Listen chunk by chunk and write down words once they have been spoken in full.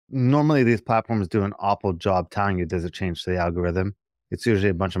normally these platforms do an awful job telling you there's a change to the algorithm. It's usually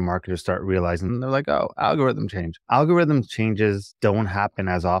a bunch of marketers start realizing, they're like, oh, algorithm change. Algorithm changes don't happen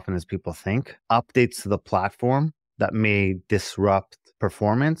as often as people think. Updates to the platform that may disrupt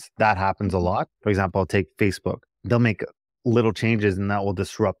performance, that happens a lot. For example, I'll take Facebook. They'll make little changes and that will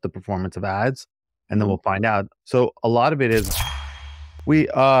disrupt the performance of ads. And then we'll find out. So a lot of it is, we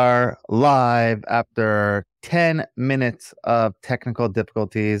are live after 10 minutes of technical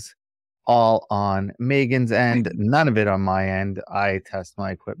difficulties, all on Megan's end, none of it on my end. I test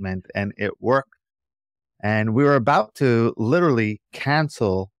my equipment and it worked. And we were about to literally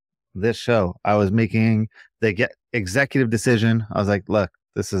cancel this show. I was making the executive decision. I was like, look,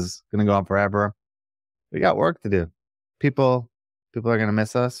 this is going to go on forever. We got work to do. People are going to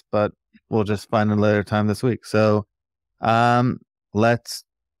miss us, but we'll just find a later time this week. So, let's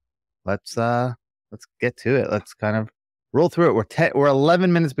get to it. Let's kind of roll through it. We're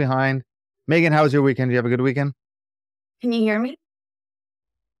 11 minutes behind. Megan, how was your weekend? Did you have a good weekend? Can you hear me?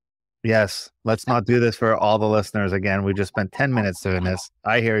 Yes. Let's not do this for all the listeners again. We just spent 10 minutes doing this.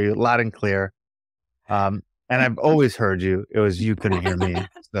 I hear you loud and clear. And I've always heard you. It was you couldn't hear me.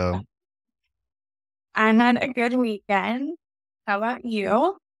 So I had a good weekend. How about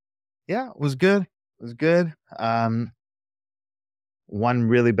you? yeah, it was good. It was good. One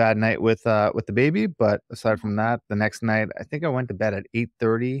really bad night with the baby, but aside from that, the next night I think I went to bed at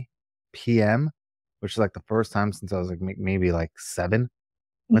 8:30 p.m., which is like the first time since I was like maybe like 7.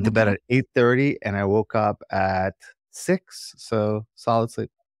 Went to bed at 8:30 and I woke up at 6. So solid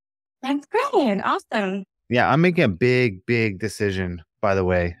sleep. That's great. Awesome. Yeah, I'm making a big decision, by the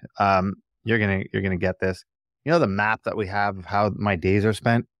way. You're gonna get this. You know the map that we have of how my days are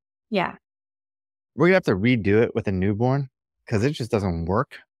spent? Yeah. We're gonna have to redo it with a newborn because it just doesn't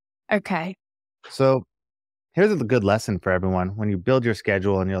work. Okay. So here's a good lesson for everyone. When you build your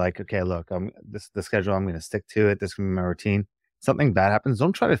schedule and you're like, okay, look, the schedule, I'm going to stick to it. This is going to be my routine. Something bad happens.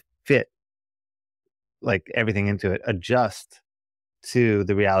 Don't try to fit like everything into it. Adjust to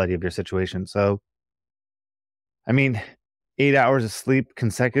the reality of your situation. So, I mean, 8 hours of sleep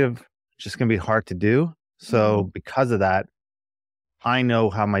consecutive, just going to be hard to do. So because of that, I know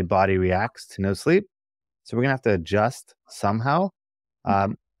how my body reacts to no sleep. So we're going to have to adjust somehow.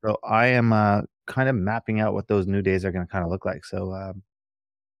 So I am kind of mapping out what those new days are going to kind of look like. So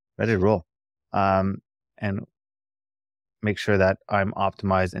ready to roll, and make sure that I'm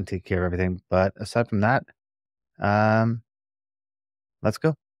optimized and take care of everything. But aside from that, let's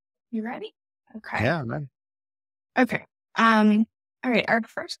go. You ready? Okay. Yeah, I'm ready. Okay. All right. Our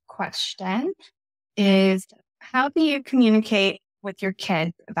first question is, how do you communicate with your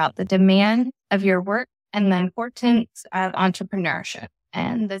kids about the demand of your work and the importance of entrepreneurship?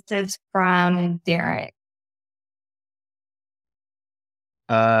 And this is from Derek.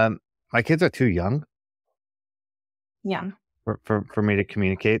 My kids are too young. Yeah. For me to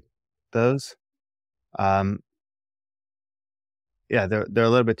communicate those. Yeah, they're a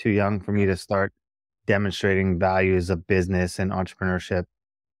little bit too young for me to start demonstrating values of business and entrepreneurship.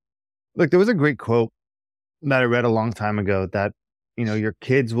 Look, there was a great quote that I read a long time ago that, your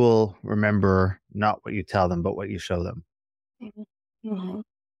kids will remember not what you tell them, but what you show them. Mm-hmm.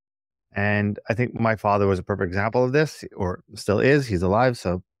 And I think my father was a perfect example of this, or still is. He's alive,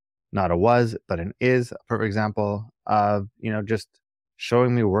 so not a was, but an is a perfect example of, just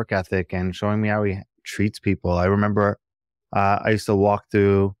showing me work ethic and showing me how he treats people. I remember I used to walk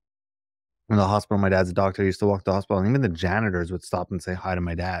through in the hospital. My dad's a doctor. I used to walk to the hospital, and even the janitors would stop and say hi to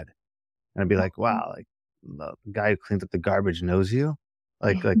my dad. And I'd be like, wow, like the guy who cleans up the garbage knows you.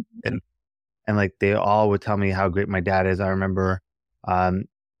 Like, and like they all would tell me how great my dad is. I remember, I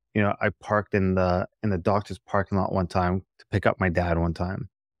parked in the doctor's parking lot one time to pick up my dad one time,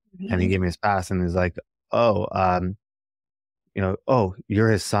 and he gave me his pass, and he's like, "Oh, oh, you're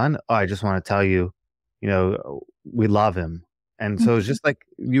his son. Oh, I just want to tell you, we love him." And so it's just like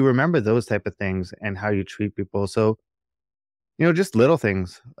you remember those type of things and how you treat people. So, just little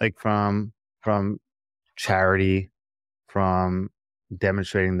things like from charity, from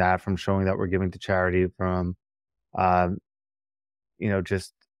demonstrating that, from showing that we're giving to charity, from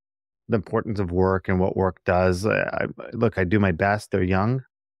just the importance of work and what work does. Look, I do my best. They're young.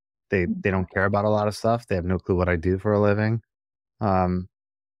 They don't care about a lot of stuff. They have no clue what I do for a living. My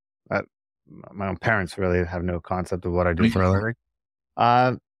own parents really have no concept of what I do for a living.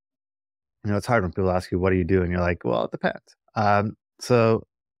 It's hard when people ask you, what do you do? And you're like, well, it depends. So,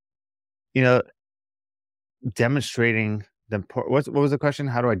 demonstrating what was the question?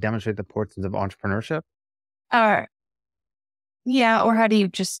 How do I demonstrate the importance of entrepreneurship? Yeah. Or how do you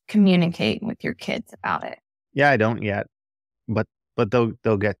just communicate with your kids about it? Yeah, I don't yet, but but they'll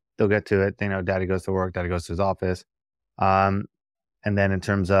get to it. They know daddy goes to work, daddy goes to his office. Um, and then in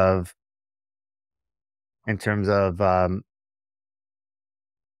terms of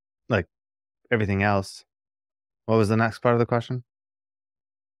like everything else, what was the next part of the question?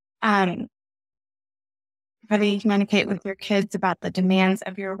 Um, how do you communicate with your kids about the demands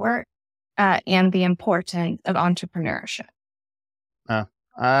of your work and the importance of entrepreneurship? Oh,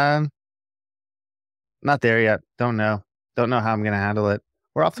 um, not there yet. Don't know. Don't know how I'm gonna handle it.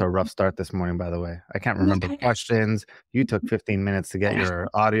 We're off to a rough start this morning, by the way. I can't remember questions. You took 15 minutes to get your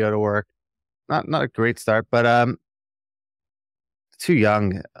audio to work. Not a great start, but too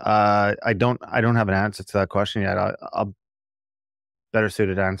young. I don't have an answer to that question yet. I'll better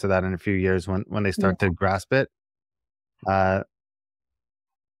suited to answer that in a few years when they Yeah. start to grasp it. Uh,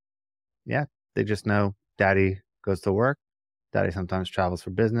 yeah, they just know daddy goes to work. Daddy sometimes travels for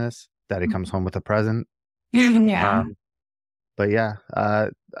business. Daddy comes home with a present. Yeah. Um, but yeah, I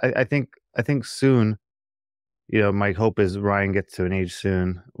think soon. My hope is Ryan gets to an age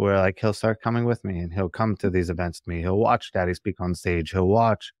soon where like he'll start coming with me and he'll come to these events with me. He'll watch daddy speak on stage. He'll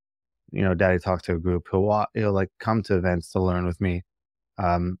watch, daddy talk to a group. He'll like come to events to learn with me.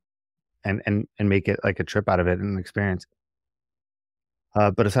 Um, and make it like a trip out of it and an experience.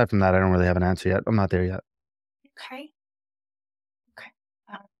 But aside from that, I don't really have an answer yet. I'm not there yet. Okay. Okay.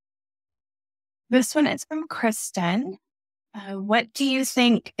 Uh, this one is from Kristen. What do you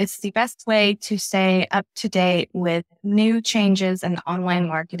think is the best way to stay up to date with new changes in online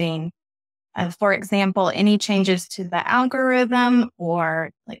marketing? For example, any changes to the algorithm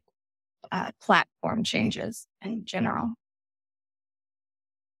or like platform changes in general?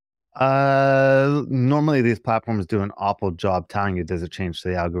 Normally these platforms do an awful job telling you there's a change to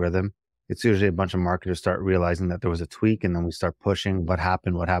the algorithm. It's usually a bunch of marketers start realizing that there was a tweak, and then we start pushing what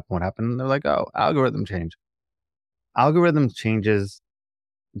happened, and they're like, "Oh, algorithm change." Algorithm changes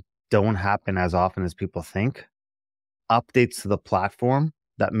don't happen as often as people think. Updates to the platform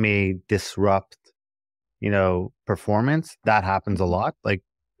that may disrupt, performance, that happens a lot. Like,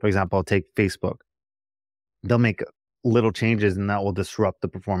 for example, I'll take Facebook. They'll make little changes and that will disrupt the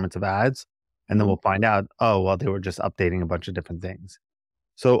performance of ads. And then Mhm. we'll find out, oh, well, they were just updating a bunch of different things.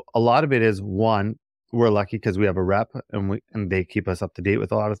 So a lot of it is one, we're lucky because we have a rep and they keep us up to date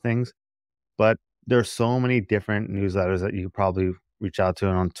with a lot of things. But there's so many different newsletters that you could probably reach out to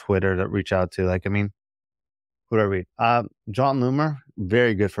and on Twitter that reach out to. Like, I mean, who do I read? John Loomer,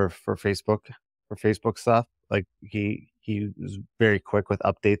 very good for Facebook stuff. Like he was very quick with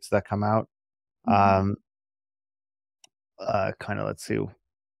updates that come out. Mhm. Um, kind of let's see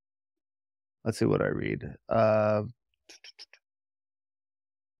what I read. I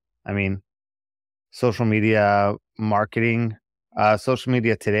mean, social media marketing. Social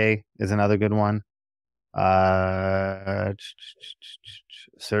media today is another good one. Uh,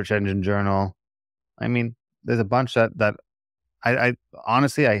 Search engine journal. I mean, there's a bunch that I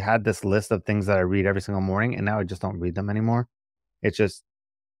honestly I had this list of things that I read every single morning, and now I just don't read them anymore. It's just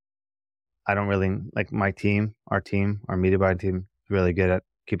I don't really like our media buying team is really good at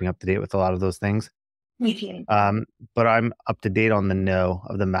keeping up to date with a lot of those things. Mhm. Um, but I'm up to date on the know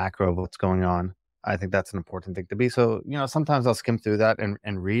of the macro of what's going on. I think that's an important thing to be. So, sometimes I'll skim through that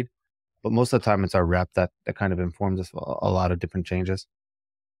and read, but most of the time it's our rep that kind of informs us of a lot of different changes.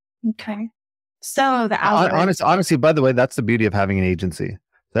 Okay. So the algorithm. Honestly, by the way, that's the beauty of having an agency.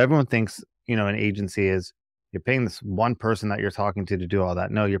 So everyone thinks, an agency is you're paying this one person that you're talking to do all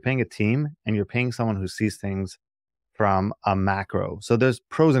that. No, you're paying a team and you're paying someone who sees things from a macro. So there's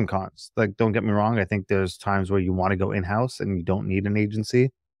pros and cons. Like, don't get me wrong. I think there's times where you want to go in house and you don't need an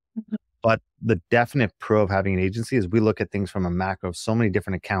agency. But the definite pro of having an agency is we look at things from a macro, so many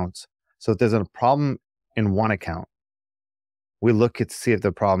different accounts. So if there's a problem in one account, we look at to see if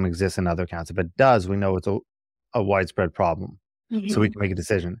the problem exists in other accounts. If it does, we know it's a widespread problem. So we Mhm. can make a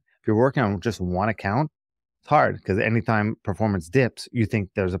decision. If you're working on just one account, it's hard because anytime performance dips, you think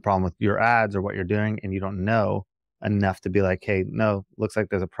there's a problem with your ads or what you're doing, and you don't know enough to be like, hey, no, looks like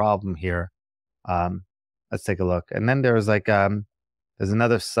there's a problem here. Um, let's take a look. And then there's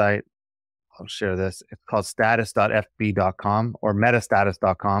another site. I'll share this. It's called status.fb.com or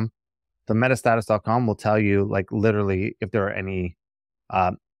metastatus.com. The metastatus.com will tell you like literally if there are any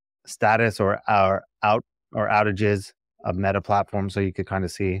um, status or out or outages of meta platforms, so you could kind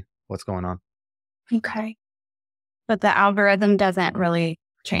of see what's going on. Okay. But the algorithm doesn't really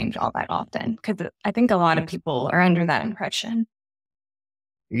change all that often because I think a lot of people are under that impression.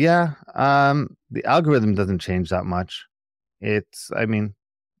 Yeah, the algorithm doesn't change that much. I mean,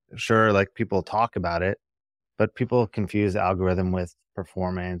 sure, like people talk about it, but people confuse algorithm with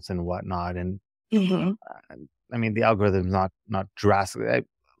performance and whatnot. And Mhm. I mean, the algorithm's not drastically.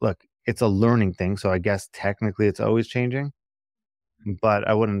 Look, it's a learning thing, so I guess technically it's always changing. But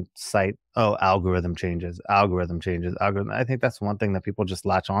I wouldn't cite, oh, algorithm changes, algorithm. I think that's one thing that people just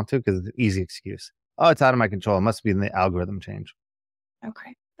latch onto because it's an easy excuse. Oh, it's out of my control. It must be in the algorithm change.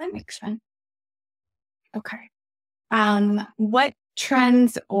 Okay, that makes sense. Okay. What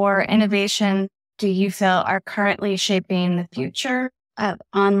trends or innovation do you feel are currently shaping the future of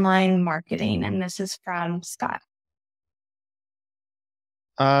online marketing? And this is from Scott.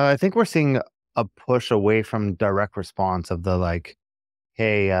 I think we're seeing a push away from direct response of the like,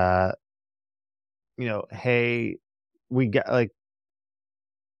 hey, hey, we get like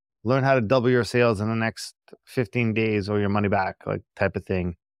learn how to double your sales in the next 15 days or your money back, like type of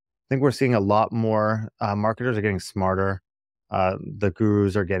thing. I think we're seeing a lot more marketers are getting smarter. The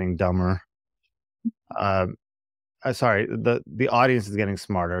gurus are getting dumber. Um, sorry, the audience is getting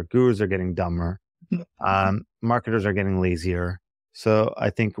smarter. Gurus are getting dumber. Marketers are getting lazier. So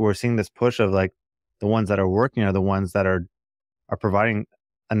I think we're seeing this push of like the ones that are working are the ones that are providing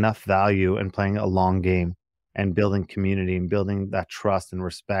enough value and playing a long game and building community and building that trust and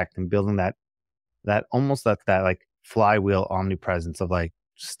respect and building that almost that like flywheel omnipresence of like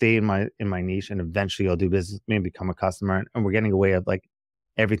stay in my niche and eventually I'll do business, maybe become a customer. And we're getting away of like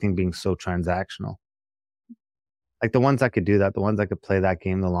everything being so transactional. Like the ones that could do that, the ones that could play that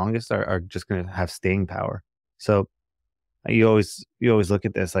game the longest are just gonna have staying power. So you always look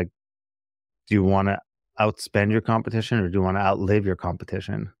at this like, do you want to outspend your competition or do you want to outlive your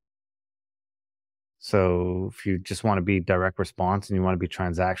competition? So if you just want to be direct response and you want to be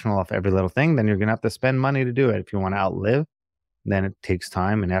transactional off every little thing, then you're gonna have to spend money to do it. If you want to outlive, then it takes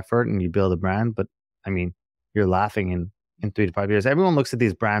time and effort and you build a brand. But I mean, you're laughing in 3 to 5 years. Everyone looks at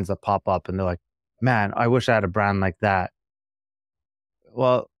these brands that pop up and they're like, man, I wish I had a brand like that.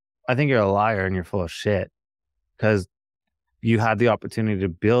 Well, I think you're a liar and you're full of shit because you had the opportunity to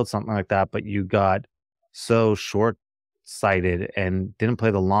build something like that, but you got so short sighted and didn't play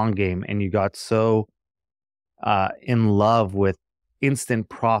the long game. And you got so in love with instant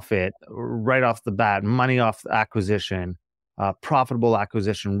profit right off the bat, money off the acquisition, profitable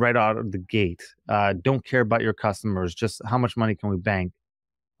acquisition right out of the gate. Don't care about your customers, just how much money can we bank?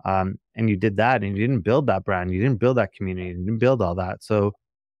 And you did that, and you didn't build that brand, you didn't build that community, you didn't build all that. So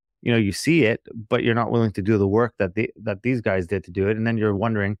you see it, but you're not willing to do the work that these guys did to do it. And then you're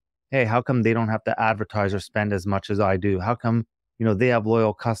wondering, hey, how come they don't have to advertise or spend as much as I do? How come they have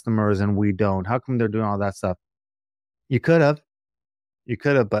loyal customers and we don't? How come they're doing all that stuff? You could have. You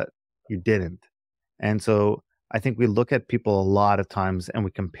could have, but you didn't. And so I think we look at people a lot of times and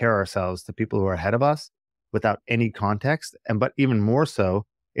we compare ourselves to people who are ahead of us without any context. But even more so,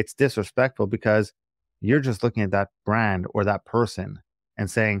 it's disrespectful because you're just looking at that brand or that person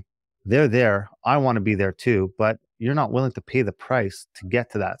and saying, they're there. I want to be there too. But you're not willing to pay the price to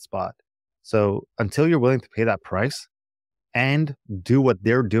get to that spot. So until you're willing to pay that price and do what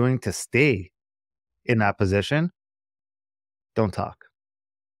they're doing to stay in that position, don't talk.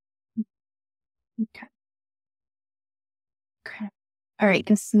 Okay. Okay. All right.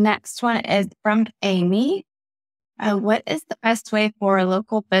 This next one is from Amy. What is the best way for a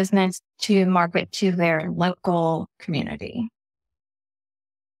local business to market to their local community?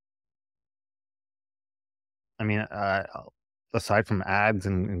 I mean, aside from ads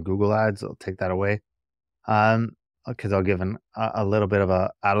and Google ads, I'll take that away. Because I'll give a little bit of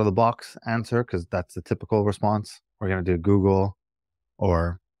a out of the box answer because that's the typical response. We're gonna do Google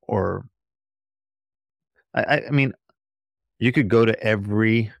or I mean, you could go to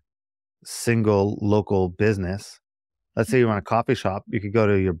every single local business. Let's say you want a coffee shop, you could go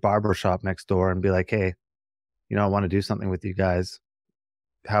to your barber shop next door and be like, hey, I want to do something with you guys.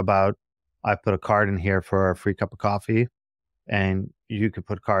 How about I put a card in here for a free cup of coffee, and you could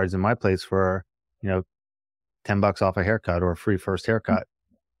put cards in my place for you know $10 off a haircut or a free first haircut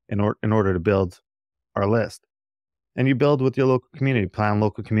in order to build our list. And you build with your local community, plan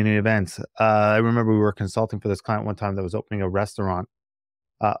local community events. I remember we were consulting for this client one time that was opening a restaurant,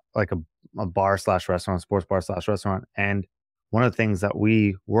 like a bar slash restaurant, sports bar slash restaurant. And one of the things that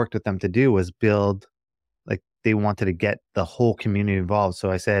we worked with them to do was build, like they wanted to get the whole community involved.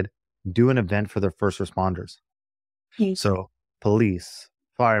 So I said, do an event for their first responders. Yes. So police,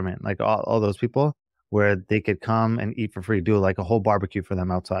 firemen, like all those people where they could come and eat for free, do like a whole barbecue for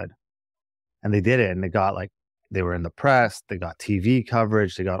them outside. And they did it. And they were in the press, they got TV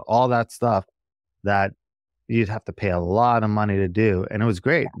coverage, they got all that stuff that you'd have to pay a lot of money to do. And it was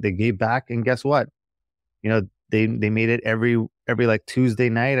great. They gave back. And guess what? They made it every like Tuesday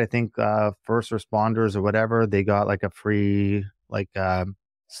night. I think first responders or whatever, they got like a free like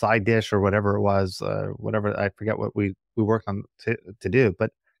side dish or whatever it was, whatever, I forget what we worked on to do,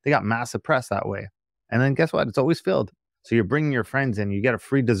 but they got massive press that way. And then guess what? It's always filled. So you're bringing your friends in, you get a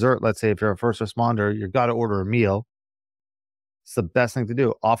free dessert. Let's say if you're a first responder, you got to order a meal. It's the best thing to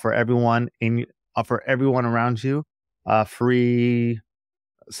do. Offer everyone around you free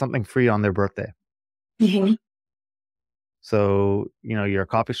something free on their birthday. Mhm. So, you're a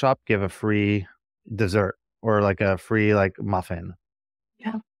coffee shop, give a free dessert or like a free like muffin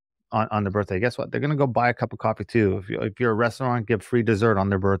Yeah. on their birthday. Guess what? They're gonna go buy a cup of coffee too. If you're a restaurant, give free dessert on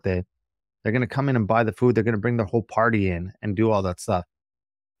their birthday. They're gonna come in and buy the food. They're gonna bring their whole party in and do all that stuff.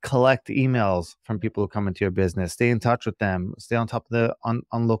 Collect emails from people who come into your business. Stay in touch with them. Stay on top of on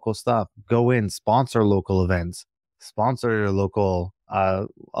local stuff. Go in, sponsor local events. Sponsor your local a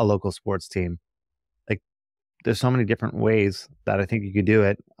local sports team. Like, there's so many different ways that I think you could do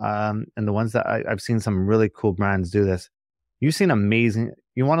it. And the ones that I've seen some really cool brands do this. You've seen amazing.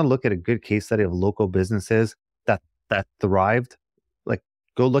 You want to look at a good case study of local businesses that thrived. Like,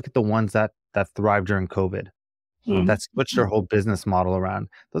 go look at the ones that thrived during COVID, Mhm. that switched their whole business model around.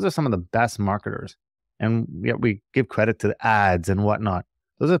 Those are some of the best marketers, and yet we give credit to the ads and whatnot.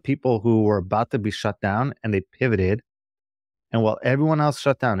 Those are people who were about to be shut down and they pivoted. And while everyone else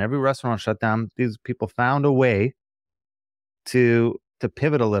shut down, every restaurant shut down, these people found a way to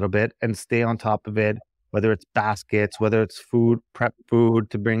pivot a little bit and stay on top of it, whether it's baskets, whether it's food, prep food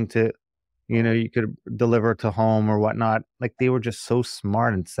to bring to, you could deliver to home or whatnot. Like, they were just so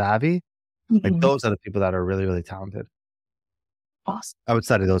smart and savvy. Like, Mhm. those are the people that are really, really talented. Awesome. I would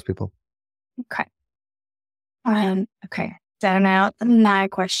study those people. Okay. Okay. So now my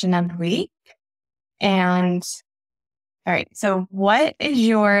question of the week. And all right. So what is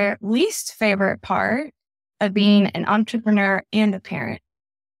your least favorite part of being an entrepreneur and a parent?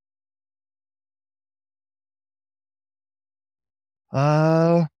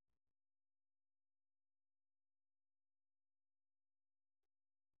 Uh,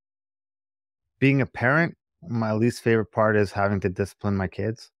 Being a parent, my least favorite part is having to discipline my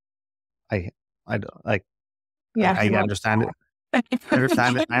kids. I, I don't like. Yeah. I understand it. I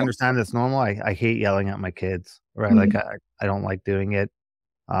understand it. I understand it's normal. I hate yelling at my kids, right? Like, Mhm. I don't like doing it.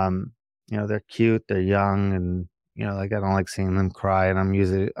 Um, they're cute, they're young, and like, I don't like seeing them cry. And I'm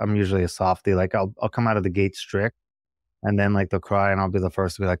usually a softie. Like, I'll come out of the gate strict, and then like they'll cry, and I'll be the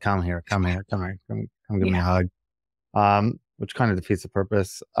first to be like, "Come here, come here, come here, come give me a Yeah. hug." Which kind of defeats the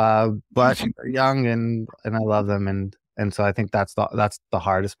purpose. But they're young, and I love them, and so I think that's the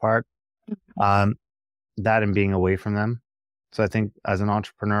hardest part. Um, that and being away from them. So I think as an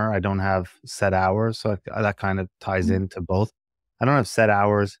entrepreneur, I don't have set hours, so that kind of ties into both. I don't have set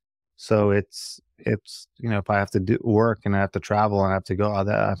hours, so it's if I have to do work and I have to travel and I have to go, I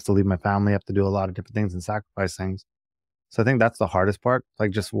have to leave my family, I have to do a lot of different things and sacrifice things. So I think that's the hardest part. If I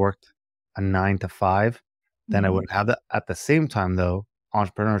just worked a 9 to 5, then I Mhm. wouldn't have that. At the same time, though,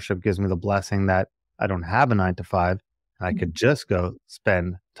 entrepreneurship gives me the blessing that I don't have a 9 to 5, and I could just go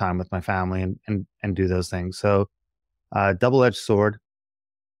spend time with my family and do those things. So, double-edged sword.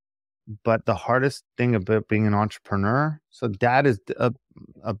 But the hardest thing about being an entrepreneur, so dad is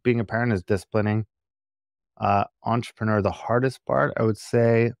being a parent is disciplining. Entrepreneur, the hardest part, I would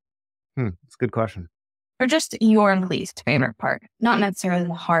say, it's a good question. Or just your least favorite part, not necessarily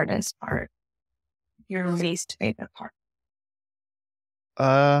the hardest part, your least favorite part.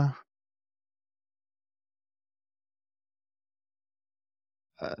 Uh,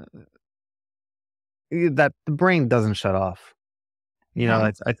 uh, that the brain doesn't shut off.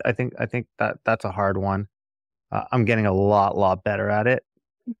 Okay. I think that that's a hard one. I'm getting a lot better at it,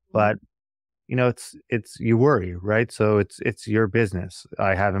 but it's you worry, right? So it's your business.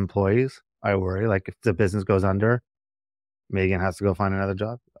 I have employees. I worry, like, if the business goes under, Megan has to go find another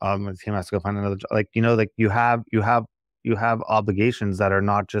job. The team has to go find another job. Like, you have obligations that are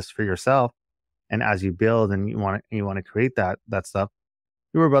not just for yourself. And as you build and you want to create that stuff,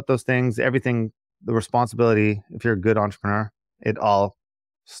 you worry about those things. Everything, the responsibility. If you're a good entrepreneur, it all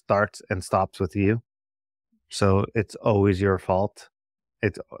starts and stops with you. So it's always your fault.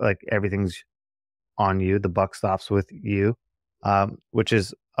 It's like everything's on you. The buck stops with you, which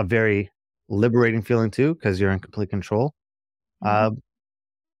is a very liberating feeling too, because you're in complete control. Mhm. Uh,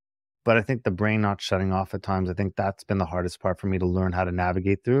 but I think the brain not shutting off at times, I think that's been the hardest part for me to learn how to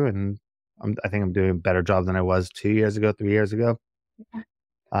navigate through. And I think I'm doing a better job than I was 2 years ago, 3 years ago.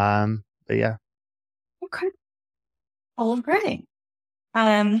 But yeah, Okay. All right.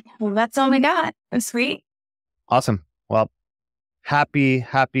 Well, that's all we got this week. awesome. Well, happy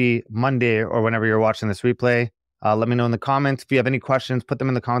Monday or whenever you're watching this replay. Let me know in the comments. If you have any questions, put them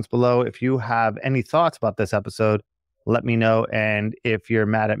in the comments below. If you have any thoughts about this episode, let me know. And if you're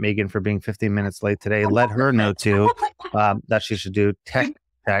mad at Megan for being 15 minutes late today, let her know too that she should do tech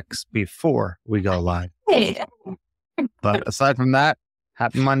checks before we go live. But aside from that,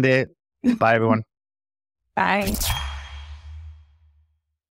 happy Monday. Bye, everyone. Bye.